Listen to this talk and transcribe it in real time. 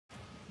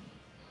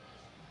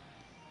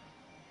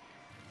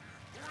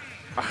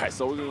All right,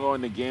 so we're going to go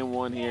into game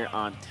one here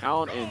on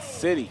Town and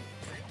City.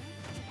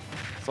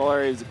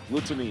 Solary's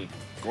Glutonny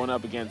going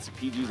up against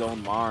PG's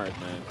own Mars,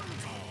 man.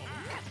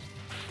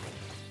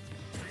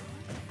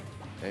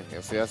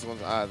 Okay, so this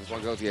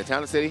one goes to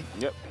Town and City.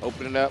 Yep.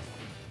 Open it up.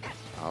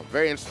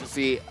 Very interesting to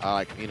see,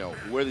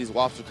 where these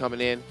wafts are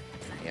coming in.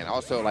 And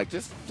also,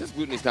 just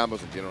Glutonny's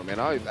combos in general, man.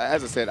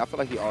 As I said, I feel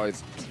like he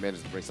always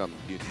manages to bring something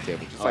new to the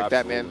table. Just like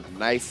that, man.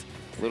 Nice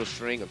little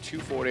string of 2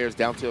 forward airs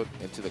down tilt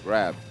into the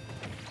grab.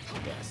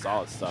 Yeah,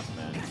 solid stuff,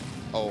 man.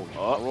 Oh,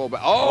 roll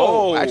back.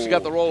 Oh, actually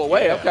got the roll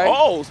away. Yeah. Okay.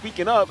 Oh,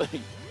 speaking of,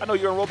 I know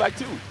you're going to roll back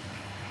too.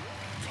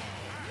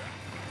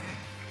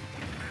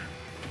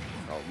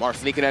 Oh, Mark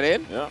sneaking that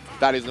in? Yeah.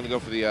 Thought he was going to go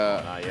for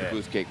the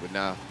boost kick, but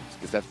nah.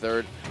 Gets that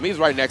third. I mean, he's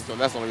right next to him.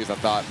 That's the only reason I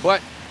thought.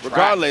 But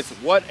regardless,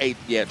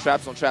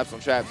 traps on traps on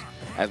traps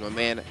as my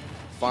man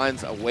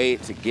finds a way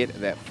to get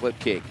that flip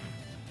kick.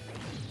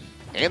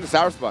 And the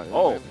sour spot.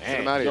 Oh, man.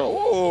 man. Him out of here.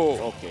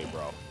 Oh. Okay,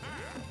 bro.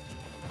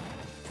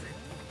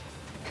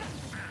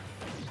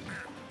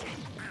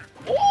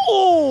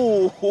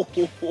 Oh!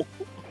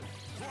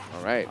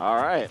 All right. All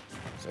right.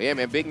 So, yeah,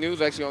 man, big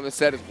news actually on this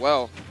set as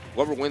well.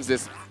 Whoever wins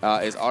this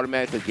is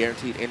automatically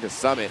guaranteed into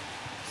Summit.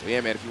 So,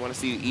 yeah, man, if you want to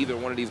see either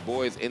one of these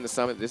boys in the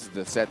Summit, this is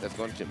the set that's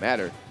going to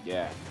matter.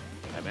 Yeah.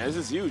 Man, this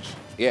is huge.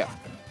 Yeah.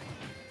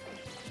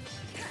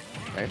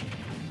 Okay.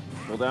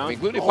 Pull down. I mean,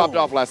 Glutonny popped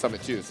off last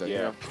Summit, too. So,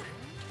 yeah.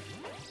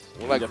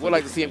 We'd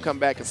like to see him come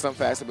back in some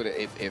facet, but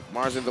if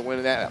Mars ends up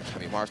winning that, I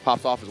mean, Mars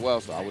pops off as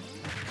well, so I would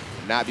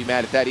not be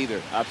mad at that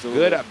either.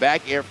 Absolutely. Good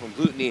back air from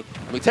Glutonny.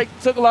 I mean,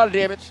 took a lot of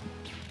damage.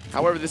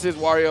 However, this is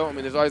Wario. I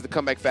mean, there's always the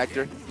comeback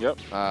factor. Yep.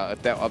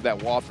 Of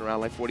that waft around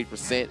like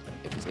 40%.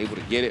 If he's able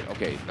to get it,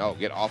 okay, no,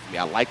 get off me.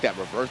 I like that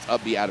reverse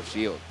up B out of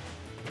shield.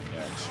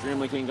 Yeah,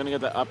 extremely clean. Going to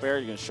get the up air.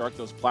 You're going to shark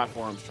those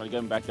platforms. Try to get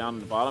him back down to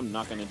the bottom.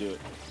 Not going to do it.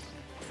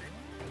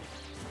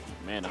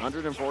 Man,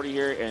 140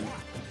 here, and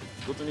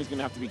Glutonny's going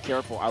to have to be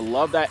careful. I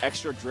love that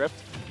extra drift.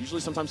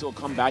 Usually sometimes he'll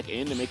come back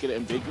in to make it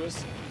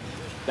ambiguous.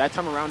 That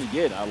time around he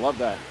did. I love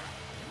that.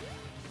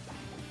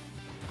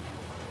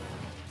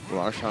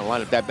 Mars trying to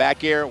line up that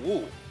back air.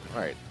 Woo. All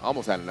right,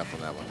 almost had enough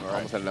on that one.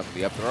 Almost had enough of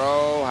the up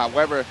throw.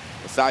 However,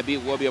 the side B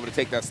will be able to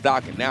take that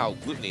stock, and now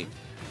Glutonny,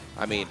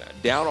 I mean,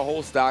 down a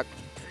whole stock,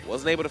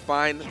 wasn't able to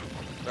find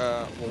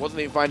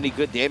any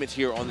good damage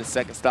here on the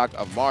second stock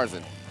of Mars,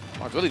 and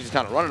Mars really just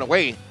kind of running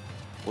away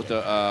with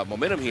the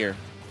momentum here.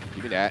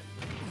 Give me that.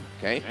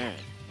 Okay. Man.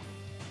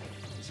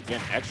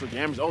 Again, extra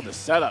damage. Oh, the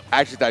setup. I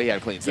actually thought he had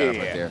a clean setup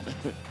right there.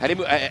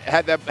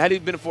 Had he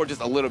been forward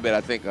just a little bit, I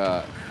think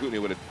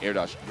Glutonny would have air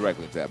dodged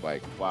directly into that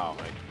bike. Wow.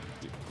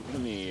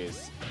 Glutonny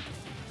is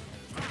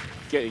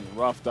getting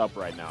roughed up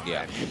right now.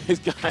 Yeah. Man. This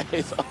guy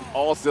is on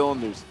all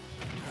cylinders.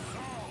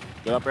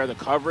 Get up there, the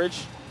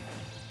coverage.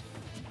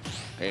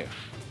 Yeah.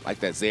 Like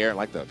that Zaire,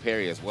 like the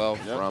parry as well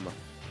from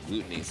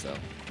Glutonny. So,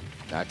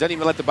 doesn't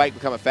even let the bike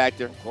become a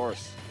factor. Of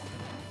course.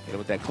 Hit him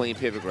with that clean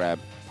pivot grab.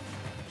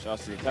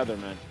 Shouts to the tether,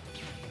 man.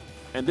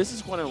 And this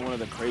is one of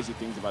the crazy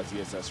things about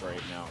ZSS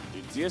right now.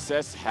 Dude,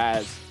 ZSS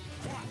has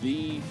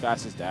the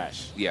fastest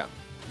dash in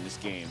this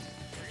game.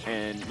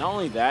 And not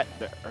only that,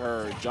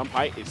 her jump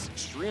height is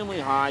extremely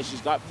high.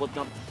 She's got flip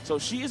jump. So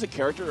she is a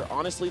character,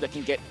 honestly, that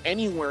can get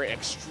anywhere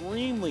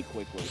extremely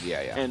quickly.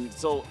 Yeah. And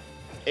so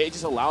it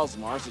just allows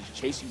Mars to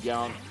chase you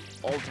down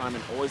all the time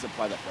and always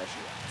apply that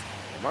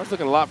pressure. Mars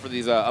looking a lot for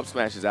these up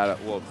smashes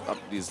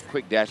these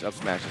quick dash up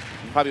smashes.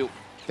 Probably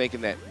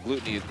thinking that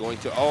Glutonny is going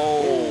to,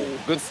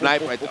 good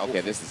snipe right there. Okay,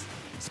 this is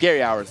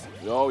scary hours.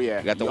 Oh, yeah.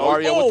 You got the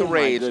Wario with the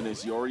rage. Oh, my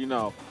goodness. You already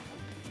know.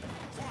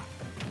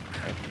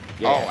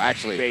 Yeah,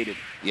 actually. Baited.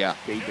 Yeah.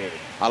 Baited.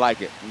 I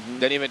like it.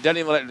 Doesn't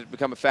even let it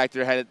become a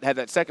factor. Had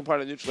that second part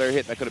of the neutral air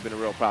hit, that could have been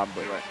a real problem.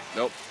 But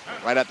nope.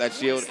 Right out that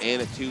shield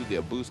and into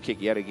the boost kick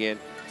yet again.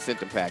 Sent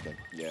them packing.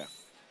 Yeah.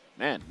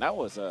 Man, that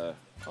was a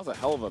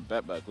hell of a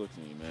bet by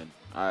Glutonny, man.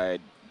 I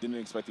didn't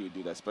expect he would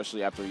do that,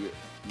 especially after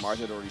Mars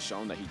had already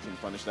shown that he can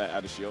punish that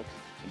out of shield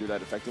and do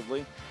that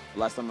effectively. The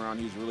last time around,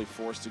 he was really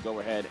forced to go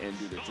ahead and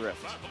do the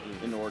drift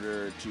in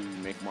order to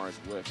make Mars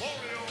whiff.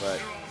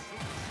 But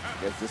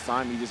I guess this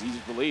time he just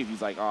believed.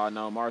 He's like, oh,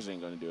 no, Mars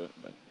ain't going to do it.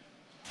 But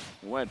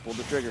he went, pulled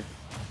the trigger.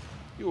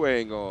 You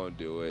ain't going to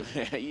do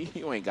it.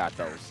 you ain't got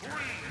those.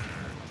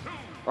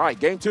 All right,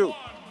 game two.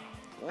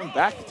 Going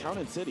back to Town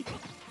and City.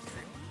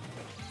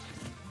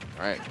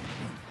 All right.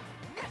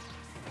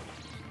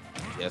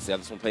 Yeah, see how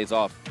this one pays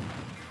off.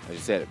 As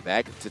you said,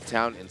 back to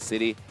Town and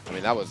City. I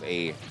mean, that was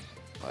a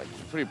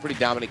pretty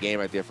dominant game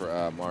right there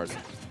for Mars.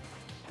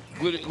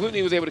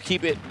 Glutonny was able to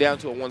keep it down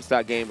to a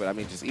one-stock game, but I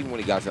mean, just even when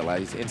he got to that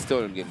light, he's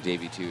still getting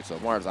JV2. So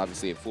Mars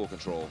obviously in full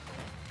control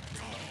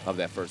of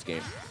that first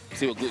game.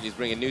 See what Glutonny's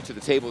bringing new to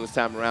the table this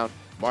time around.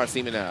 Mars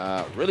seeming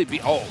to really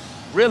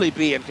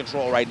be in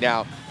control right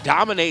now,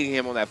 dominating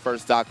him on that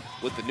first stock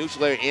with the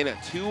neutral air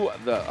into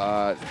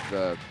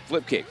the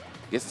flip kick.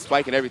 Gets the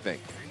spike and everything.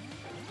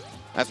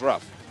 That's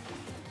rough.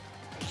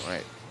 All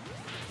right.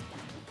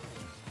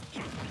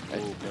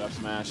 Oh, good up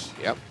smash.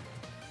 Yep.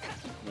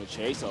 No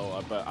chase,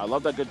 but I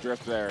love that good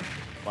drift there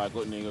by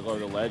Glutonny. Go to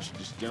the ledge.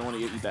 Just didn't want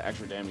to eat that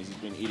extra damage. He's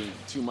been eating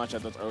too much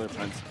at those earlier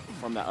points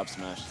from that up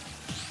smash.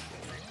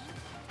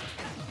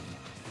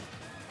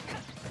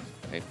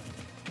 Hey,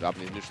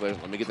 dropping these neutral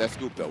layers. Let me get that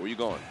scoop, though. Where you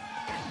going?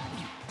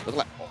 Look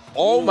like,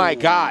 oh my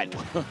God.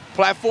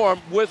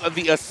 Platform with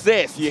the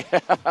assist. Yeah.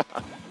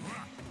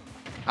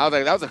 I was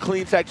like, that was a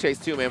clean tech chase,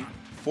 too, man.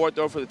 Forward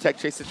throw for the tech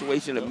chase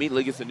situation. Yep.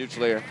 Immediately gets the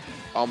neutral layer.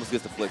 Almost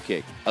gets the flip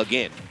kick.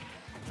 Again.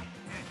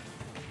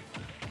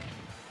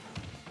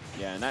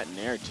 Yeah, and that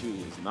Nair, too,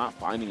 is not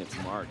finding its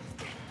mark.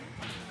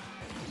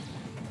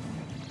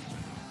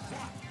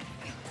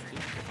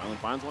 Finally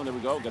finds one. There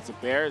we go. Gets a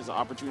bear. There's an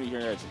opportunity here.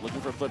 It's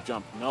looking for a flip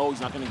jump. No, he's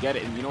not going to get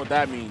it. And you know what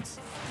that means.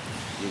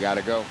 You got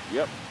to go.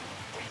 Yep.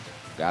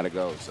 Got to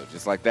go. So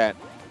just like that,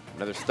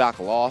 another stock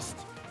lost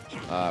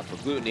for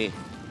Glutonny.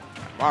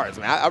 Mars,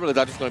 I mean, I really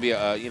thought this was going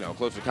to be a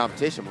closer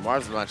competition, but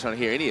Mars is not trying to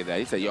hear any of that.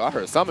 He said, yo, I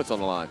heard Summit's on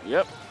the line.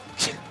 Yep.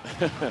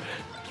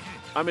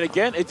 I mean,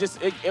 again,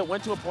 it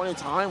went to a point in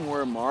time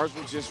where Mars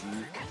was just,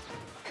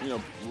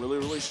 really,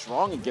 really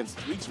strong against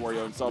Tweak's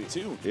Wario himself,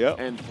 too. Yep.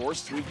 And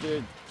forced Tweak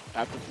to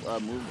have to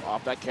move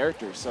off that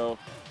character. So,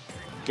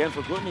 again,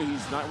 for Glutonny,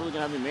 he's not really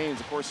going to have any mains.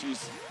 Of course,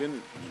 he's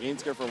been main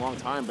scared for a long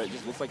time, but it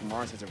just looks like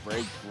Mars has a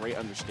very great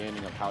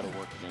understanding of how to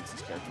work against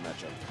this character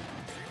matchup.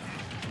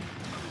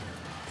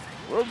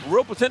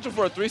 Real potential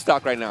for a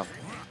 3-stock right now.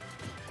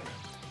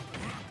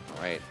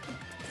 All right.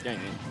 Dang,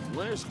 man.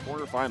 Winners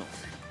quarterfinals.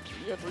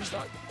 You got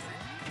 3-stock?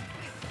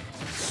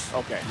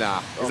 Okay.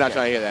 Nah, he's not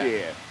trying to hear that.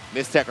 Yeah.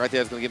 Miss Tech right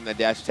there is going to give him that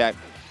dash attack.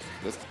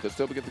 Could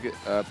still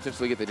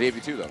potentially get the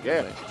JV2, though.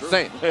 Yeah, true.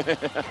 Saying.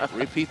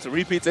 repeats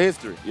of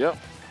history. Yep.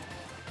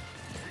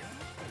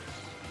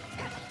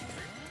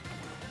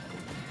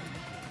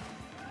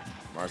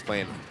 Mars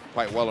playing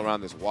quite well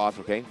around this waft,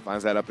 okay?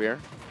 Finds that up here.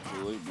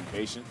 Absolutely. Be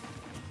patient.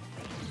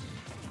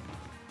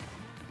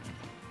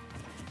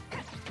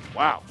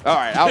 Wow. All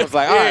right, I was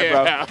like, all right,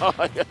 bro.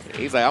 Yeah.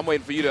 He's like, I'm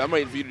waiting for you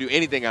to do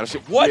anything out of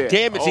shit. What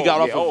damage he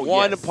got off of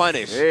one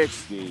punish?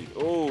 60.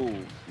 Oh.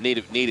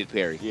 Needed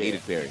parry. Yeah.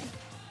 Needed parry.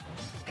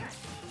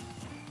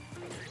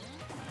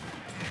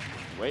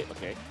 Wait,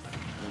 okay.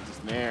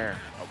 Just there.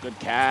 Oh, good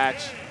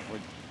catch.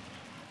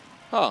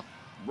 Huh.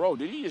 Bro,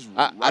 did he just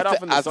ride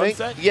off in the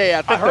sunset?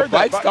 I think heard the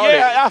bike that. started.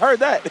 Yeah, I heard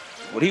that.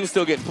 But he was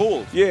still getting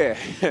pulled. Yeah.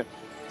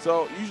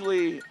 So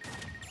usually,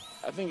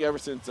 I think ever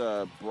since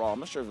Brawl, I'm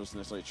not sure if it was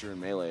necessarily true in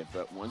Melee,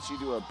 but once you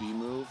do a B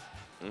move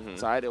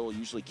side, it will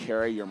usually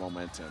carry your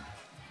momentum.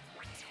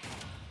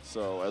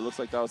 So it looks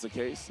like that was the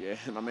case. Yeah,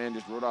 my man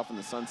just rode off in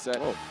the sunset.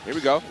 Oh, here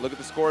we go. Look at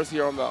the scores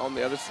here on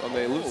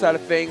the loot side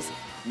of things.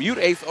 Mute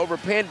Ace over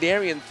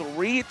Pandarian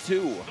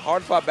 3-2.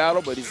 Hard fought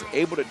battle, but he's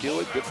able to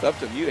do it. Good stuff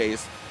to Mute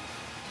Ace.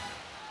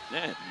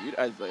 Man,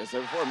 as I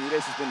said before, Mute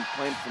Ace has been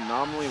playing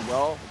phenomenally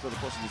well over the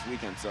course of this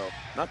weekend, so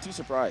not too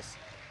surprised.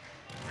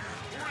 3,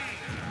 2,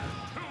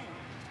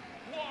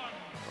 1,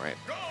 All right.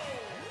 go!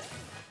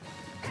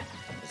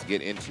 Let's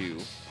get into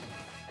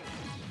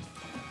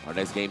our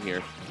next game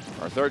here.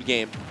 Our third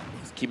game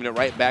is keeping it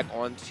right back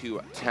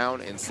onto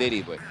Town and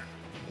City, but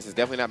this has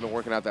definitely not been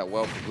working out that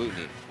well for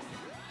Glutonny.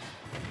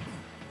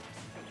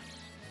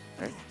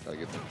 All right, trying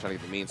to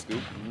get the mean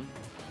scoop.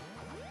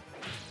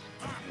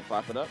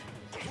 Clap it up.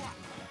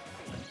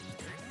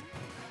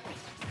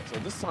 So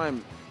this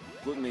time,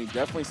 Glutonny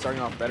definitely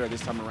starting off better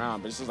this time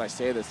around. But just as I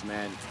say this,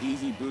 man,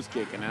 easy boost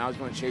kick, and now he's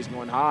going to chase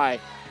going high.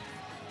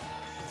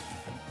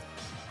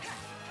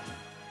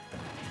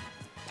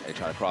 They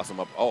try to cross him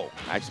up. Oh,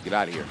 actually get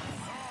out of here.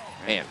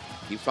 Man,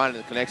 he's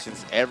finding the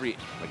connections every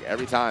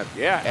time.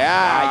 Yeah.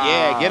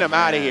 Yeah, get him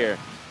out of here.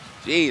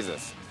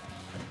 Jesus.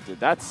 Dude,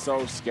 that's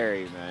so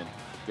scary, man.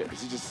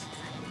 It's just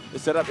the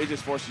setup. It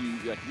just forces you.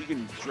 Like, you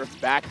can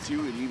drift back too,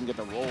 and you even get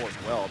the roll as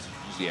well. It's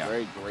just a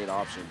very great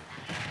option.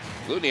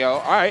 Glutonny, all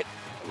right.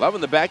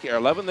 Loving the back air,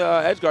 loving the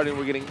edge guarding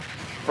we're getting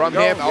from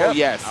him. Yep. Oh,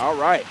 yes. All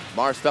right.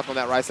 Mars stuck on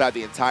that right side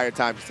the entire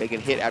time, just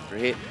taking hit after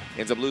hit.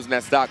 Ends up losing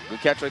that stock. Good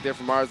catch right there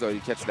from Mars, though. He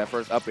catches that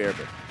first up air.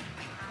 But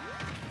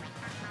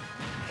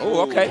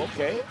oh, okay.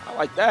 Okay. I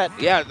like that.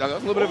 Yeah, a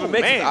little bit of a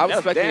mix. Man, I was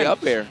expecting the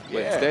up air, but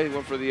Yeah. instead he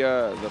went for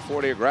the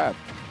forward air grab.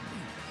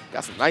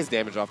 Got some nice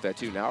damage off that,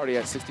 too. Now already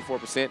at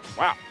 64%.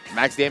 Wow.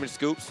 Max damage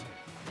scoops,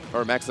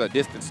 or max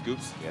distance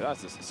scoops. Yeah,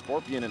 that's a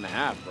scorpion and a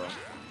half, bro.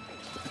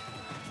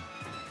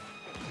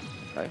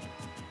 Okay.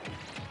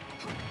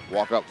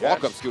 Walk up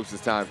scoops this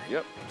time.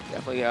 Yep.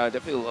 Definitely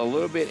a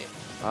little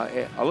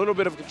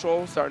bit of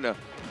control starting to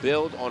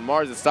build on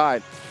Mars'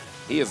 side.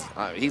 He's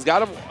got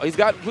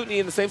Glutonny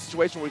in the same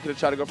situation where he could have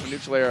tried to go for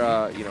neutral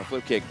air,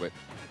 flip kick, but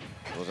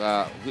it was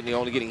Glutonny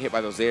only getting hit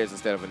by those airs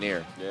instead of an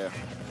air. Yeah.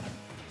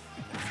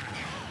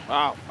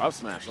 Wow, up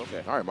smash.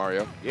 Okay. All right,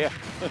 Mario. Yeah.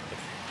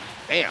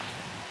 Damn.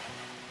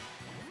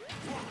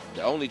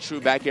 The only true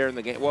back air in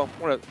the game. Well,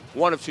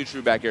 one of two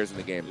true back airs in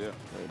the game. Yeah.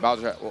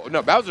 Bowser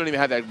don't even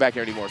have that back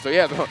air anymore. So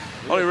yeah, the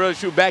only really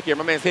true back air.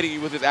 My man's hitting you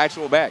with his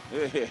actual back.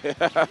 Okay.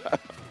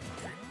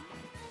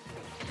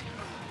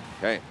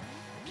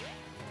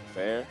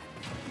 Fair.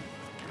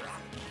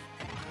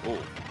 Ooh.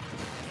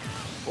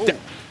 Ooh.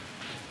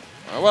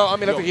 All Well, I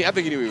mean, I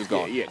think he knew he was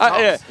going. Yeah,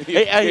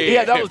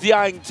 That was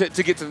DIing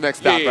to get to the next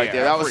stop right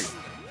there. That was.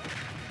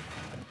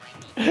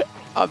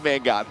 A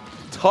man got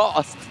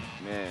tossed.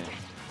 Man.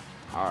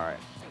 All right.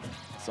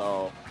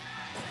 So,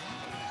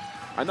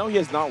 I know he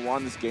has not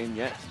won this game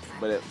yet,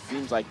 but it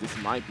seems like this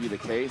might be the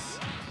case.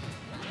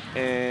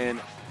 And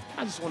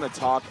I just want to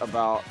talk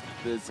about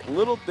this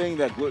little thing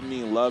that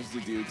Glutonny loves to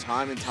do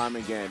time and time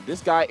again.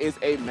 This guy is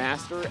a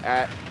master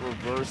at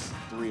reverse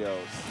 3-0s.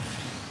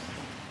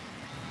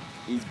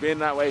 He's been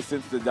that way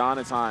since the dawn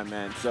of time,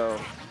 man. So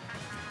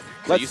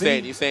you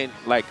saying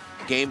like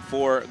Game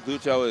 4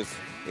 Gluto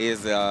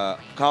is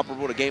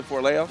comparable to Game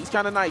 4 Leo? He's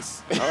kind of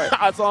nice. All right.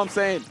 That's all I'm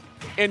saying.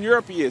 In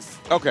Europe, he is.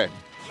 Okay.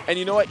 And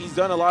you know what? He's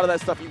done a lot of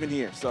that stuff even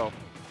here. So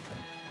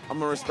I'm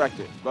going to respect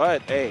it.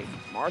 But, hey,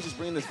 Mars is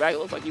bringing this back. It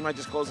looks like he might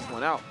just close this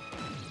one out.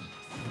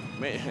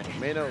 May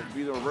not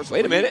be the reverse.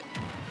 Wait a minute.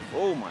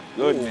 Oh, my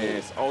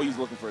goodness. Ooh. Oh, he's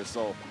looking for his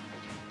soul.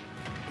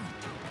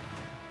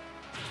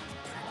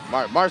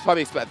 Mars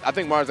probably I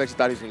think Mars actually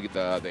thought he was going to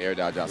get the air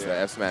dodge out, so the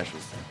F smash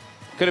was.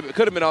 Could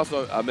have been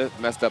also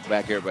messed up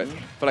back here, but I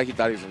feel like he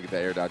thought he was going to get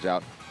that air dodge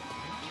out.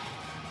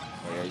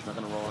 Oh, yeah, he's not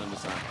going to roll in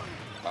this time.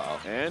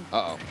 Uh-oh. And?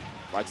 Uh-oh.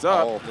 Lights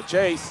up. The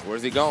chase.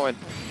 Where's he going?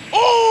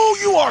 Oh,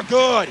 you are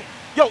good.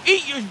 Yo,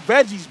 eat your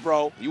veggies,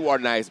 bro. You are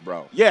nice,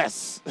 bro.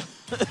 Yes.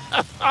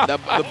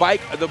 the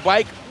bike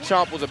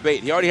chomp was a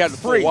bait. He already had the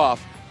full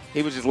off.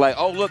 He was just like,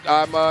 oh, look,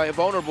 I'm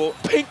invulnerable.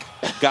 Pink.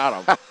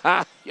 Got him.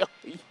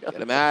 Get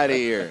him out of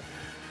here.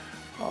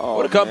 Oh,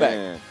 what a comeback.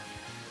 Man.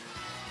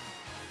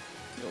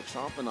 Yo,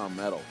 chomping on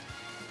metal.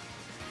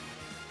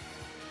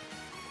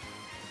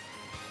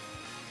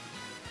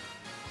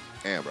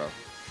 Damn, bro. All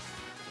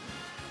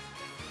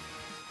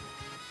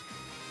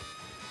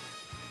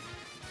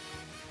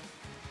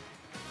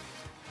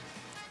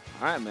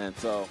right, man.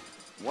 So,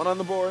 one on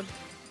the board.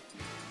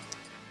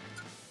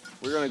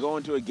 We're going to go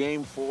into a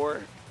Game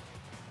 4.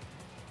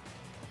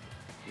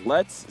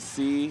 Let's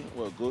see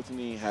what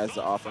Glutonny has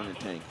to offer in the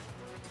tank.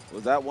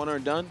 Was that one or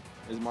done?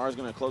 Is Mars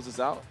going to close this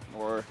out?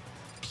 Or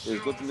is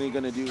Glutonny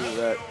going to do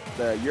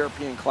the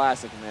European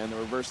classic, man, the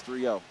reverse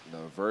 3-0? The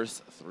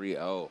reverse 3-0.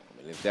 I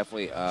mean, it's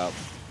definitely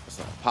it's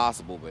not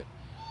possible, but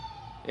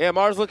yeah,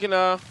 Mars looking,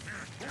 I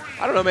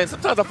don't know, man.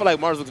 Sometimes I feel like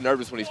Mars looks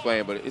nervous when he's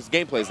playing, but his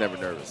gameplay is never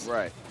nervous.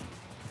 Right.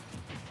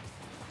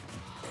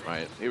 All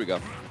right, here we go.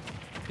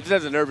 He just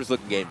has a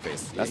nervous-looking game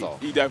face. That's all.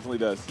 He definitely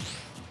does.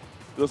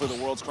 It looks like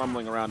the world's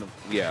crumbling around him.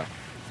 Yeah.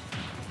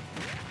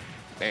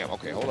 Damn,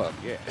 okay, hold up.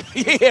 Yeah.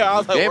 Yeah, I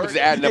was like, damage is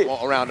adding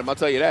up around him, I'll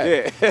tell you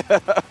that. Yeah.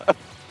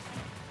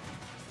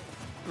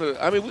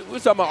 I mean, we're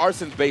talking about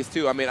Arson's base,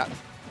 too. I mean,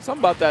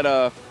 something about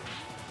that,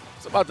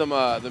 something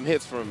about them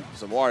hits from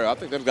some Wario. I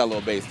think they've got a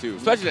little base, too.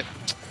 Especially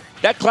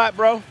that clap,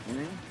 bro.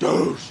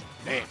 Douche.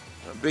 Damn.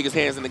 Biggest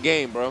hands in the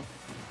game, bro.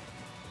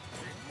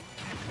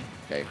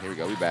 Okay, here we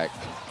go. We back.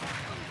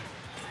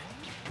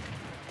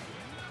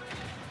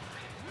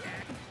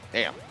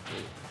 Damn.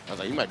 I was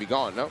like, you might be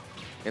gone. No.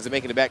 Ends up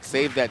making it back.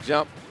 Saved that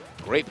jump.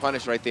 Great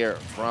punish right there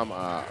from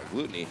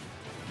Glutonny.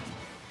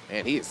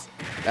 And he is.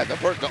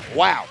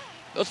 Wow.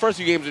 Those first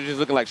few games are just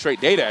looking like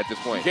straight data at this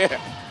point. Yeah.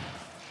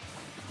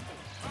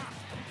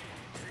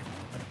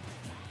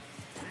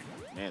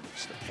 Man,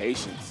 just the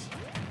patience.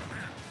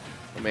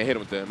 My man hit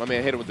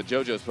him with the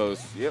JoJo's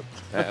pose. Yep.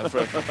 For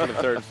the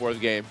third and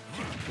fourth game.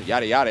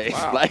 Yada yada.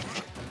 Wow. Like.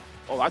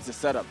 Oh, that's a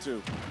setup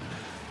too.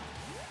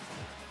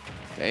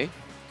 Okay.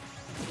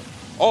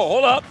 Oh,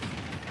 hold up.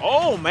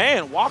 Oh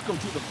man, walk him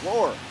to the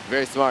floor.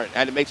 Very smart.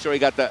 Had to make sure he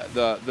got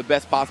the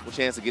best possible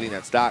chance of getting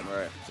that stock.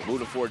 Right. So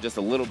moving forward just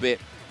a little bit.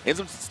 Ends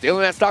up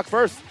stealing that stock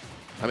first.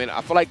 I mean,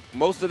 I feel like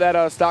most of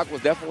that stock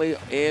was definitely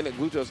in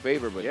Gluto's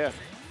favor, but yeah,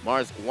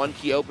 Mars one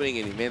key opening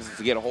and he manages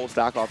to get a whole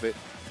stock off it.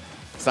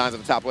 Signs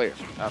of a top player.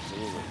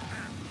 Absolutely.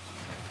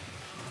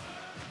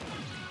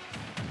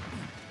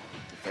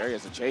 There he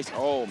has a chase.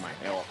 Oh my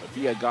hell! If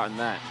he had gotten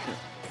that,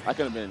 I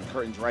could have been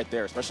curtains right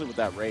there, especially with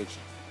that rage.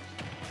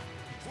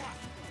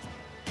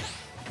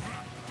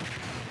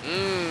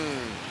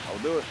 I'll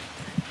do it.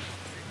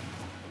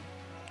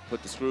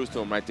 Put the screws to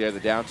him right there. The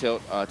down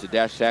tilt to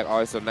dash attack.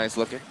 Always so nice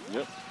looking.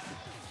 Yep.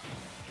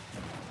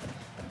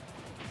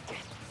 All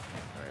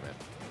right, man.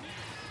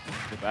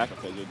 Get back.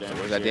 Okay, good damage.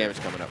 Where's that damage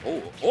coming up?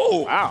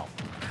 Oh, wow.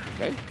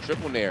 Okay,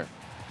 triple nair.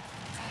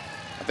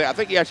 I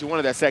think he actually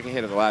wanted that second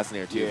hit of the last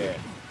nair, too. Yeah.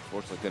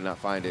 Fortunately, could not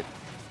find it.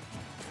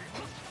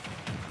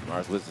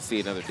 Mars lives to see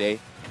another day.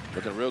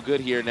 Looking real good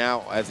here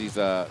now as he's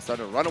starting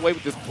to run away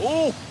with this.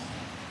 Ooh!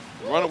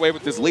 Run away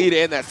with this lead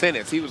and that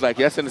sentence. He was like,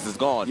 that sentence is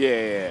gone.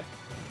 Yeah.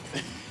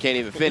 Can't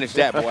even finish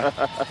that, boy.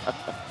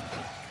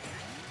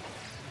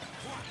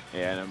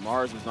 Yeah, and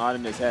Mars was not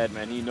in his head,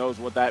 man. He knows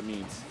what that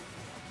means.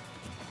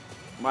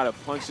 Might have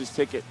punched his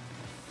ticket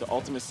to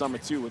Ultimate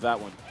Summit 2 with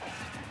that one.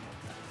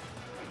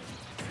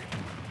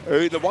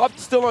 The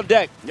Wob's still on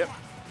deck. Yep.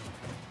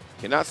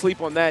 Cannot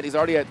sleep on that. He's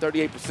already at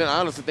 38%.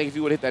 I honestly think if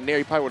he would have hit that nair,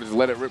 he probably would have just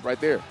let it rip right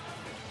there.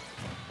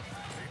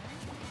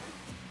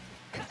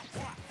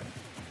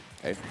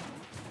 Okay.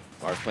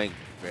 Mars playing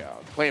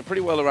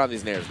pretty well around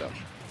these nairs, though.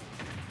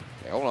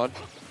 Okay, hold on.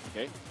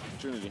 Okay.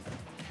 opportunity.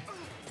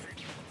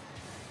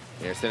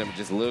 They're sending him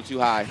just a little too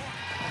high.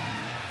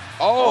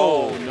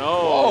 Oh, no.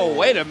 Oh,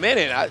 wait a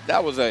minute.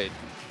 That was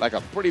like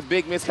a pretty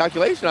big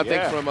miscalculation, I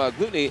think, from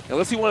Glutonny.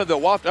 Unless he wanted the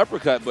waft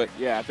uppercut, but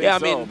yeah, I think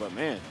so, but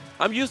man.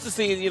 I'm used to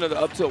seeing, the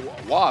up tilt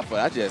waft, but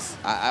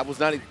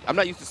I'm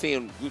not used to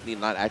seeing Glutonny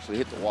not actually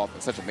hit the waft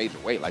in such a major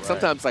way. Like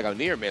sometimes like a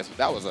near miss, but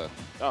that was a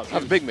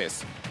big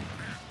miss.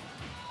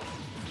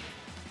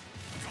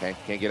 Okay,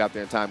 can't get out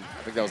there in time.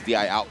 I think that was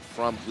DI out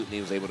from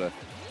Glutonny. Was able to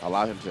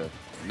allow him to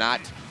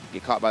not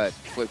get caught by that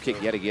flip kick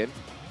yet again.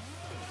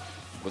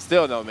 But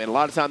still, though, man, a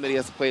lot of time that he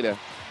has to play to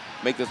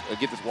make this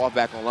get this waft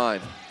back online.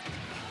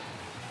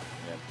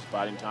 Yeah,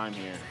 spotting time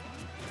here.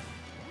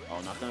 Oh,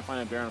 not going to find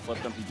a Baron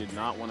flip jump. He did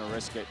not want to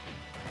risk it.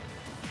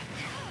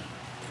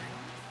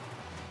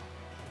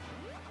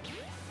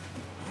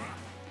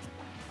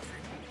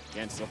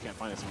 Again, still can't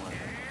find this one.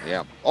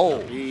 Yeah. Oh.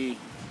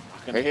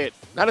 Gonna hit.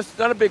 Not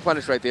a big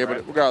punish right there,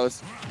 but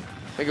regardless,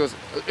 I think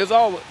it was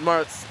all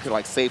Mars could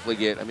like safely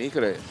get. I mean, he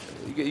could have.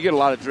 You get a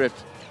lot of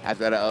drift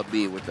after that up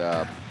B with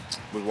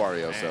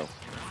Wario, so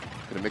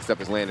could have mixed up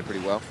his landing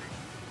pretty well.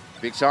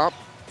 Big chomp.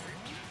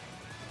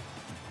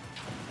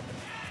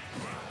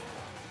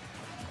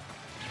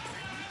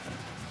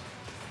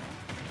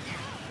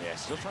 Yeah,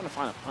 still trying to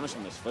find a punish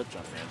on this flip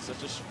jump, man. It's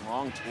such a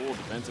strong tool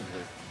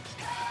defensively.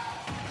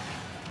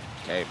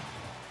 Hey,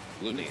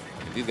 Glutonny.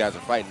 These guys are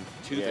fighting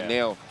tooth and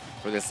nail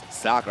for this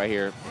stock right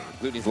here.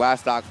 Glutonny's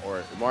last stock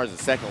or Mars'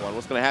 second one.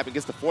 What's going to happen?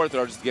 Gets the fourth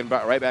or just getting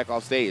right back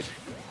off stage.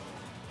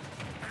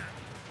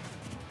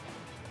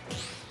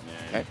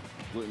 Man,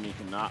 Glutonny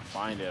cannot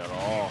find it at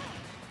all.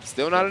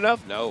 Still not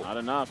enough? No. Not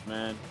enough,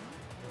 man.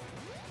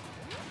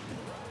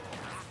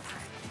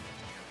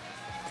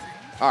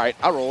 All right,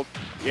 I rolled.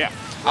 Yeah.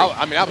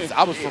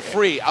 I was for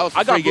free. I was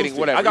for free getting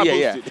whatever. I got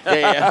boosted.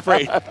 Yeah,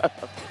 free.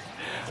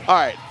 All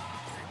right.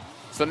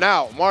 So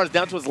now Mars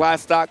down to his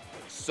last stock.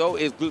 So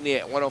is Glutonny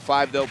at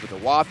 105 though, but the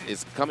waft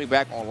is coming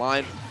back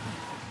online.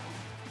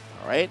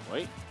 All right.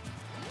 Wait.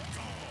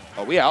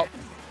 Oh, we out.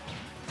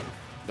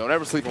 Don't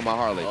ever sleep on my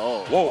Harley.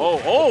 Oh.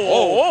 Whoa.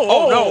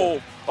 Oh,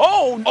 no.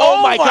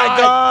 Oh my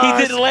God.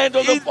 He didn't land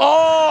on the.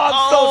 Oh,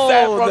 I'm so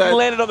sad, bro. He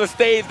landed on the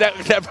stage.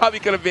 That probably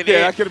could have been it.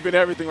 Yeah, that could have been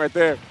everything right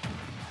there.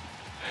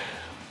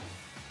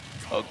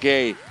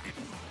 Okay.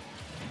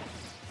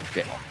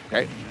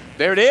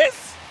 There it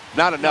is.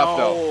 Not enough,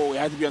 though. Oh, it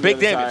had to be on big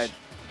the other damage. Side.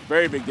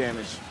 Very big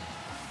damage.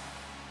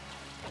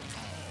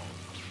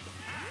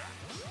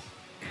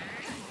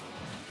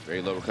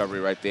 Very low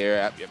recovery right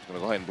there. Yep, going to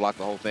go ahead and block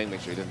the whole thing.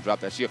 Make sure he doesn't drop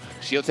that shield.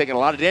 Shield taking a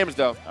lot of damage,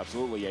 though.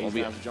 Absolutely, yeah. He's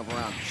going to have to jump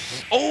around.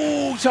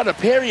 Oh, trying to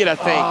parry it, I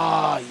think.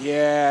 Ah,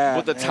 yeah.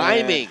 With the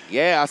timing.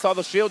 Yeah, I saw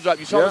the shield drop.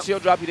 You saw the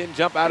shield drop. He didn't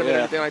jump out of it or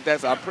anything like that,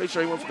 so I'm pretty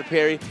sure he went for the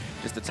parry.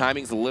 Just the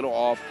timing's a little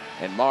off,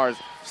 and Mars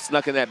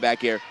snuck in that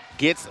back air,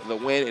 gets the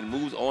win, and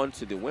moves on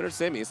to the winner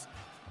semis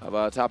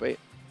of top 8.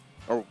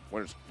 Or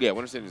winner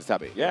semis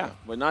top 8. Yeah,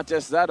 but not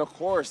just that, of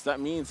course. That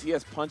means he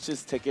has punched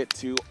his ticket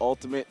to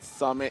Ultimate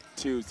Summit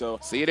 2. So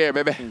see you there,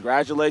 baby.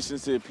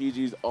 Congratulations to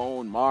PG's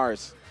own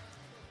Mars.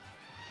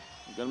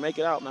 You're going to make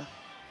it out, man.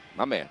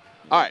 My man.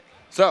 All right.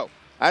 So,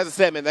 as I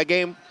said, man, that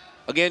game,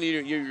 again,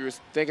 you're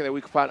thinking that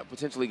we could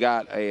potentially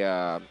got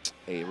a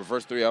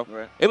reverse 3-0.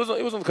 Right. It was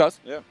on the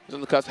cusp. Yeah. It was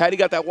on the cusp. Had he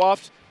got that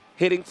waft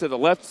hitting to the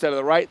left instead of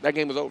the right, that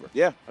game was over.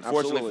 Yeah,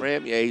 unfortunately for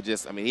him, yeah,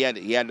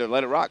 he had to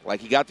let it rock. Like,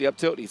 he got the up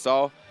tilt. He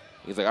saw.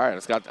 He's like, all right,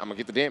 I'm going to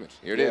get the damage.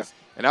 Here it is.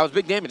 And that was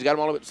big damage. He got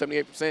him all the way up to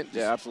 78%.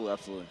 Yeah,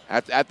 absolutely.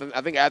 I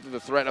think after the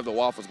threat of the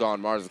waft was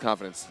gone, Mars'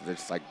 confidence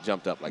just like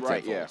jumped up like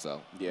tenfold. Yeah.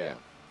 So, yeah.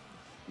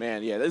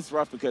 Man, yeah, this is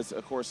rough because,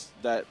 of course,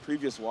 that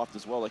previous waft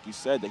as well, like you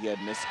said, that he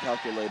had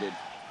miscalculated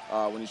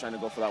when he's trying to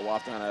go for that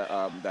waft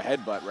on the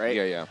headbutt, right?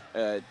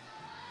 Yeah.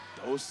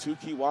 Those two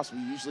key wafts, we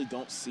usually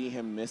don't see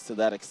him miss to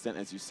that extent,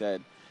 as you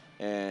said.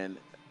 And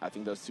I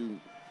think those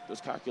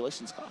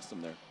calculations cost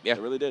him there. Yeah.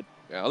 They really did.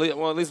 Yeah, at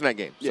least in that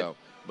game. Yeah. So,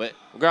 but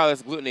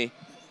regardless, Glutonny,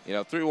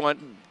 3-1.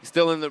 He's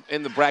still in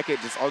the bracket,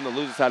 just on the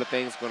loser side of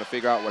things. Going to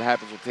figure out what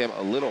happens with him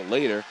a little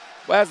later.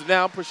 But as of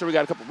now, I'm pretty sure we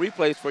got a couple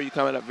replays for you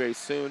coming up very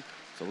soon.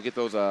 So we'll get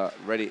those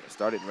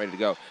started and ready to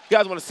go. If you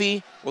guys want to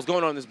see what's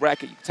going on in this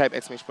bracket, you can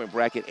type !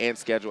 bracket and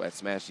schedule at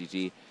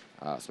SmashGG.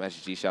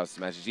 SmashGG, shout out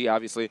to SmashGG,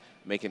 obviously,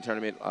 making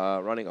tournament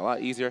running a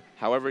lot easier.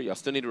 However, y'all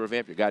still need to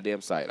revamp your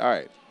goddamn site. All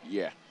right.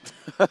 Yeah.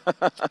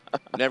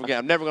 I'm never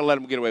going to let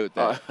him get away with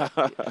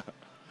that.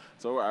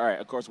 So, all right,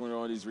 of course, we're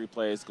going to these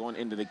replays, going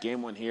into the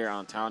game one here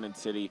on Town and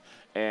City,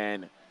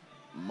 and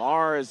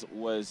Mars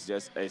was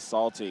just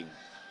assaulting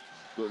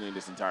Glutonny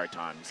this entire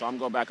time. So I'm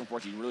going back and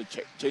forth. He really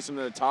chased him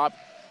to the top,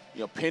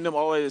 pinned him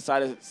all the way to the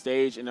side of the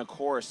stage, and, of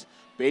course,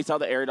 baits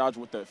out the air dodge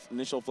with the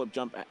initial flip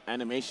jump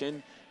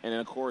animation, and then,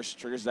 of course,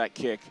 triggers that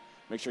kick.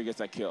 Make sure he gets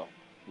that kill.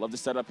 Love the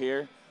setup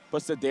here.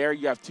 Puts it there.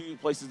 You have 2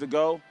 places to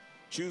go.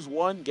 Choose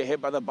one, get hit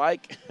by the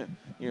bike,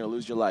 you're going to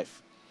lose your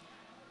life.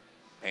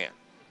 Man.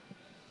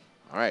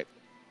 All right.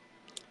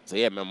 So,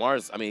 yeah, man,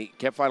 Mars, he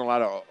kept finding a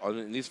lot of,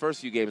 in these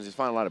first few games, he's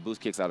finding a lot of boost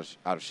kicks out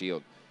of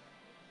shield.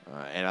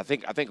 And I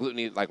think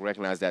Glutonny,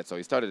 recognized that, so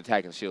he started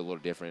attacking shield a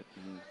little different.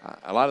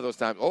 A lot of those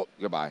times, oh,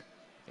 goodbye.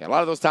 Yeah, a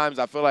lot of those times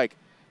I feel like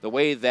the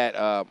way that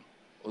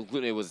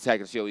Glutonny was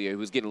attacking the shield, he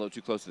was getting a little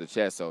too close to the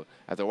chest. So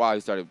after a while,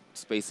 he started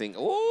spacing. Ooh!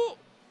 All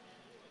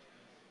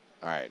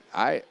right,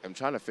 I am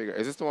trying to figure.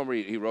 Is this the one where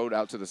he rode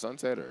out to the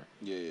sunset, or?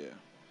 Yeah, yeah.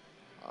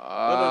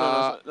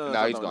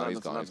 No, he's gone. He's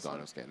gone.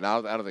 Okay. No,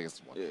 I don't think it's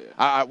the one.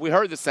 Yeah. We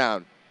heard the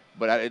sound,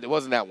 but it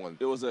wasn't that one.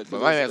 It was a.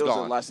 But my man's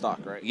gone. A last stock,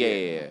 right?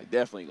 Yeah.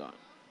 Definitely gone.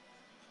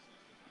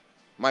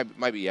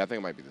 Might be. Yeah, I think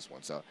it might be this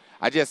one. So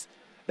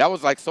that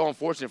was like so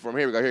unfortunate for him.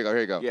 Here we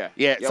go. Yeah.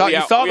 So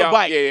you saw the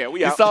bike. Yeah.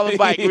 You saw the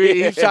bike.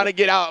 He was trying to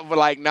get out, but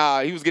like,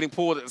 nah, he was getting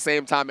pulled at the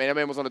same time. Man, that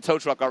man was on the tow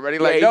truck already.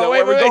 Like, no,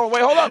 wait,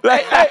 wait, hold up.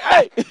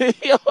 Hey.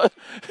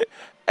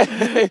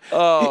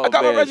 Oh, I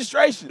got my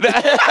registration.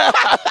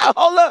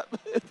 Hold up.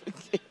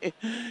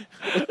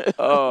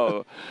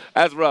 Oh,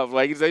 that's rough.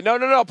 Like, he'd say,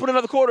 no, put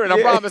another quarter in.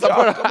 I promise.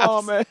 Come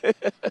on, man.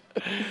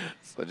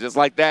 So just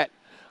like that,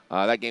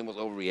 that game was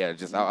over. Yeah,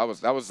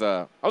 that was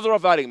a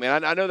rough outing,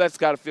 man. I know that's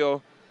got to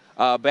feel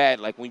bad,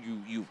 like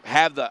when you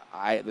have the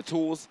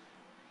tools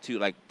to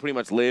like pretty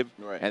much live,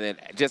 right. And then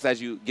just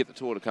as you get the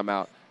tool to come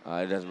out,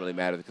 it doesn't really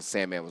matter because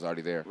Sandman was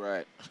already there.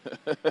 Right.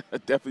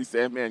 Definitely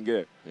Sandman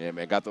good. Yeah,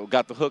 man. Got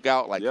the hook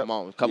out. Like, come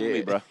on, come with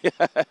me, bro.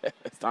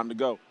 It's time to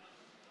go.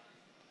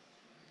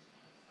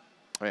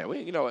 Man,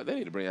 you know what? They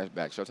need to bring that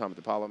back. Showtime at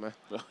the Apollo, man.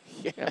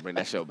 Yeah, bring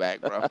that show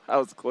back, bro. That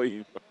was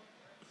clean.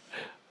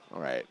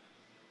 All right.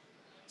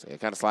 So yeah,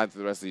 kind of sliding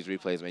through the rest of these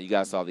replays, man. You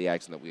guys saw the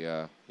action that we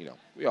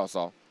all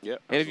saw. Yep.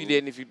 And if you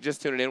didn't, if you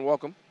just tuned in,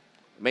 welcome.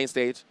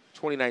 Mainstage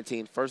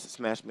 2019 first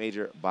Smash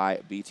Major by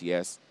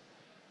BTS.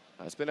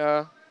 It's been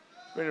a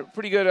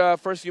pretty good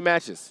first few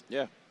matches.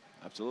 Yeah,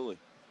 absolutely.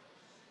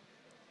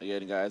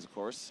 Again, guys, of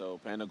course, so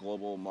Panda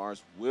Global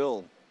Mars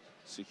will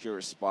secure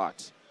a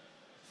spot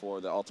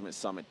for the Ultimate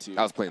Summit 2.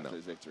 That was clean, though.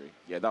 His victory.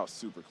 Yeah, that was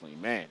super clean.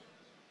 Man.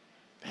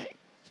 Dang.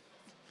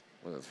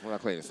 What how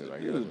clean this is right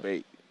here. This is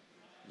bait.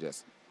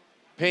 Just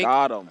pink.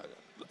 Got him.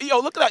 Yo,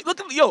 look at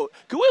that. Yo,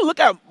 can we look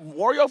at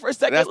Wario for a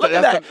second?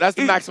 That's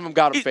the maximum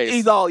God of face.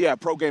 He's all,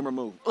 pro gamer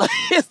move.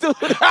 It's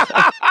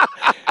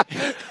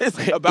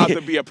about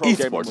to be a pro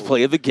gamer move.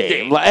 Play of the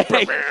game.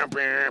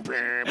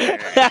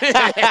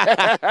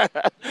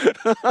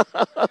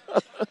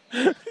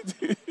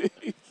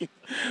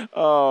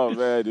 Oh,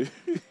 man, dude.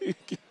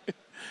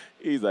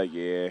 He's like,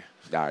 yeah.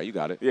 All right, you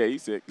got it. Yeah,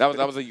 he's sick. That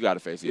was a you got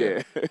it face.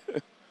 Yeah.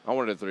 I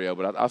wanted a 3-0,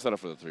 but I'll set up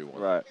for the 3-1.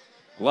 Right.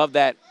 Love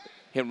that.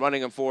 Him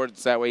running him forward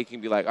so that way he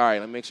can be like, all right,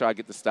 let me make sure I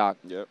get the stock.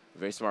 Yep.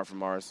 Very smart from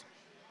Mars.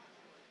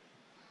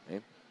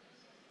 Okay.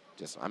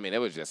 It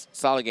was just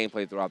solid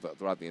gameplay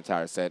throughout the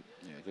entire set.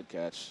 Yeah, good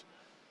catch.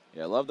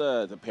 Yeah, I love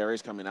the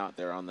parries coming out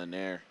there on the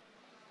nair.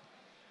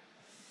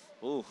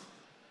 Ooh.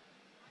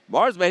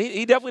 Mars, man,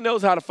 he definitely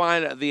knows how to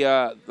find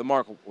the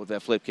mark with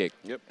that flip kick.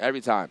 Yep. Every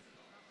time.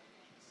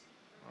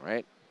 All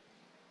right.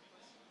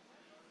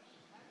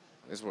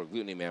 This is where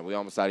Glutonny, man, we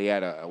almost thought he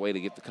had a way to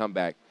get the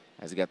comeback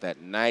as he got that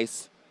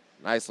nice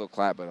little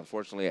clap, but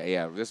unfortunately,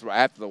 yeah, this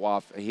after the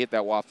waft, he hit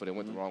that waft, but it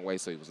went the wrong way,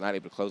 so he was not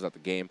able to close out the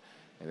game.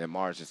 And then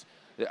Mars just,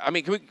 can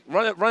we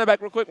run it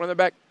back real quick? Run it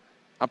back.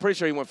 I'm pretty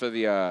sure he went for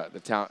the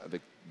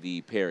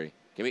parry.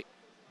 Can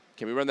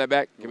we run that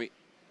back? Can we?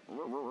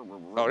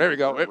 Oh, there we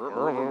go.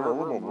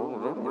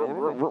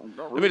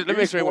 Let me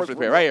make sure he went for the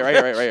parry.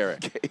 Right here.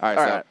 All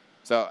right.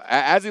 So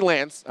as he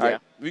lands, all right,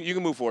 you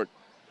can move forward.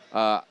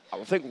 I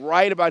think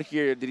right about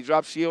here, did he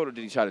drop shield or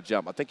did he try to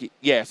jump? I think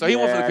so he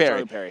went for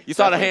the parry. You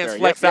saw the hands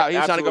flex out. He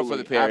was trying to go for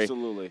the parry.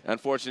 Absolutely.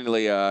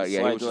 Unfortunately, he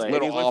was just a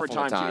little off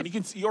on the time. And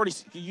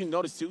you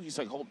notice too, he's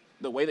like,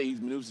 the way that he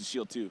moves his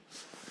shield too.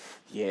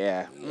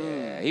 Yeah.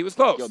 He was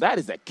close. Yo, that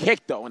is a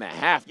kick, though, and a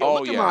half. Yo,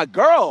 look at my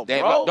girl,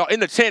 bro. No, in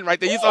the chin right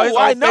there. You saw his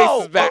whole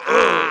face is back.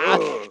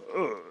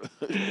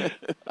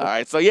 All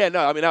right, so,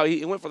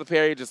 he went for the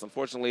parry. Just,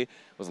 unfortunately,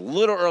 was a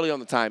little early on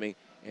the timing.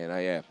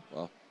 And,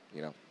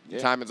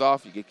 timing's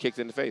off. You get kicked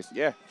in the face.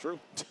 Yeah, true.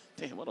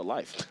 Damn, what a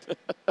life.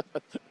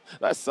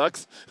 That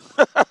sucks.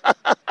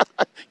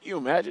 You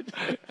imagine?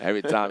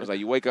 Every time. It's like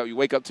you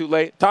wake up too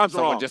late. Time's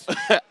wrong. Just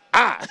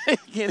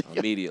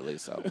immediately,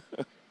 so.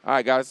 All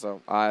right, guys,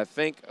 so I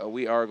think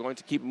we are going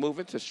to keep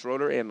moving to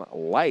Schroeder and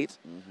Light.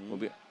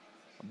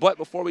 But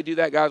before we do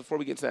that, guys, before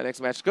we get to that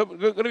next match, it's going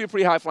to be a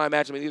pretty high-flying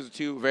match. These are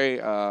two very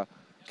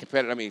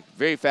competitive,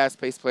 very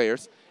fast-paced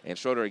players. And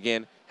Schroeder,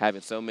 again, having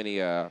so many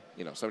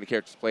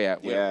characters to play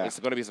at. Yeah. It's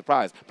going to be a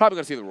surprise. Probably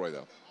going to see the Roy,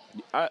 though.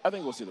 I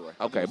think we'll see the Roy.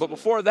 Okay, but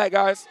before that,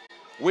 guys,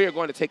 we are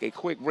going to take a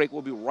quick break.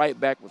 We'll be right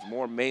back with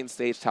more Main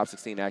Stage Top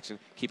 16 action.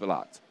 Keep it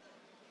locked.